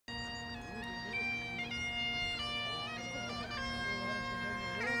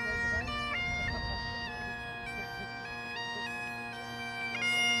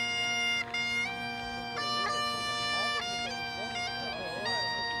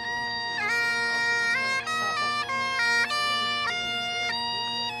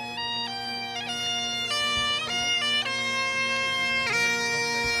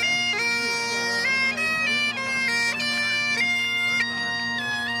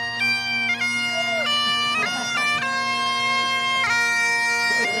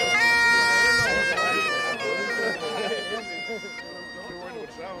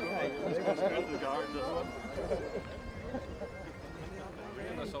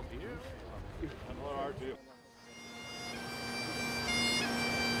up here. And what are you?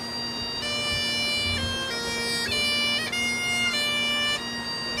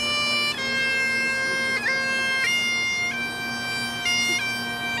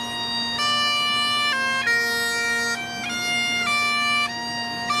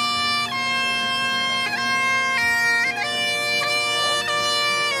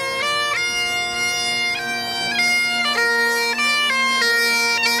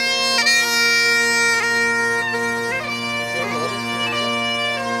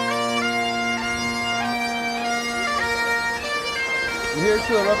 Here's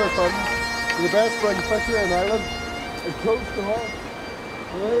to the River Finn, the best spring fishery in Ireland, and close to home.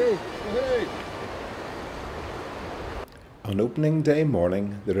 Hey, hey. On opening day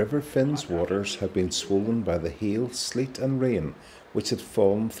morning, the River Finn's waters had been swollen by the hail, sleet and rain which had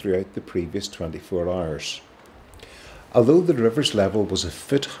fallen throughout the previous 24 hours. Although the river's level was a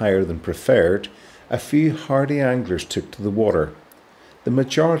foot higher than preferred, a few hardy anglers took to the water. The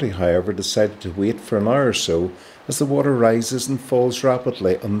majority, however, decided to wait for an hour or so as the water rises and falls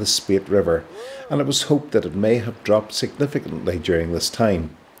rapidly on the Spate River, and it was hoped that it may have dropped significantly during this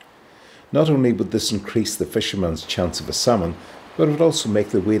time. Not only would this increase the fisherman's chance of a salmon, but it would also make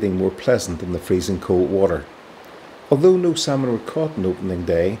the wading more pleasant in the freezing cold water. Although no salmon were caught on opening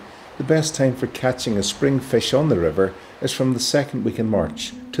day, the best time for catching a spring fish on the river is from the second week in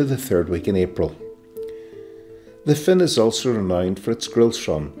March to the third week in April. The Finn is also renowned for its growth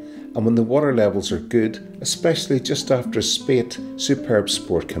run, and when the water levels are good, especially just after a spate, superb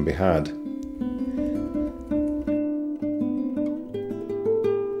sport can be had.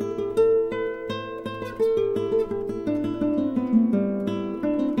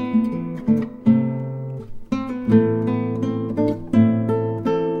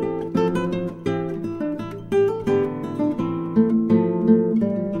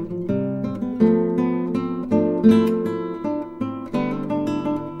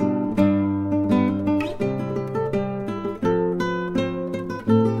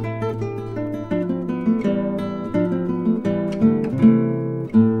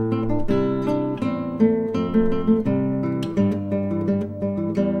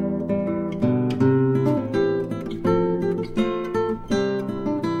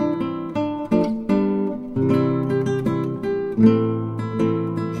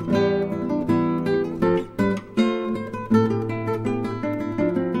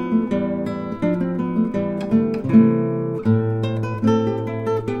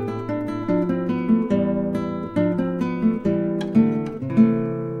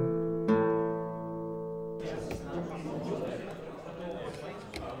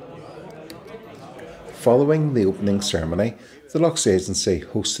 Following the opening ceremony, the Loughs Agency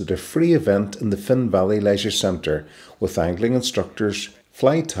hosted a free event in the Finn Valley Leisure Centre with angling instructors,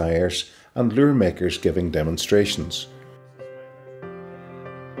 fly tyers and lure makers giving demonstrations.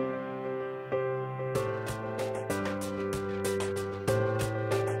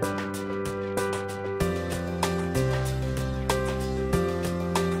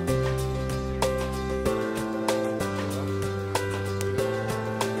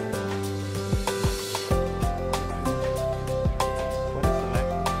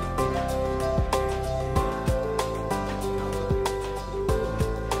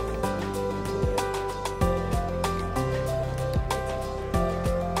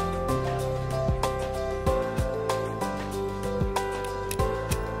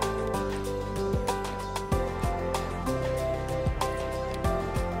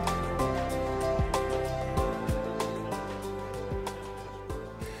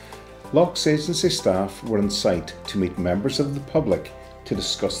 Loughs Agency staff were on site to meet members of the public to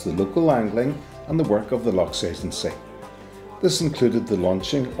discuss the local angling and the work of the Loughs Agency. This included the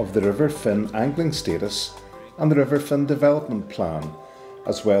launching of the River Finn angling status and the River Finn development plan,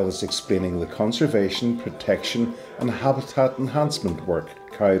 as well as explaining the conservation, protection and habitat enhancement work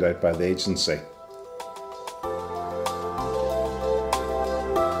carried out by the agency.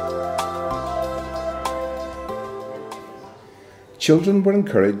 Children were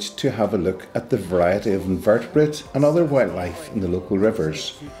encouraged to have a look at the variety of invertebrate and other wildlife in the local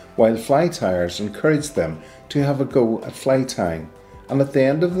rivers, while fly tyers encouraged them to have a go at fly tying, and at the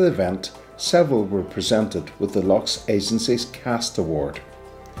end of the event, several were presented with the Loughs Agency's Cast Award.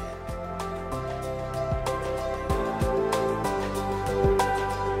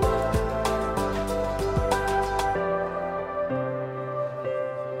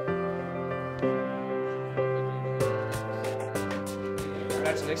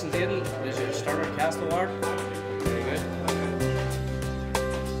 Congratulations, Aidan. This is your Stranorlar Cast Award.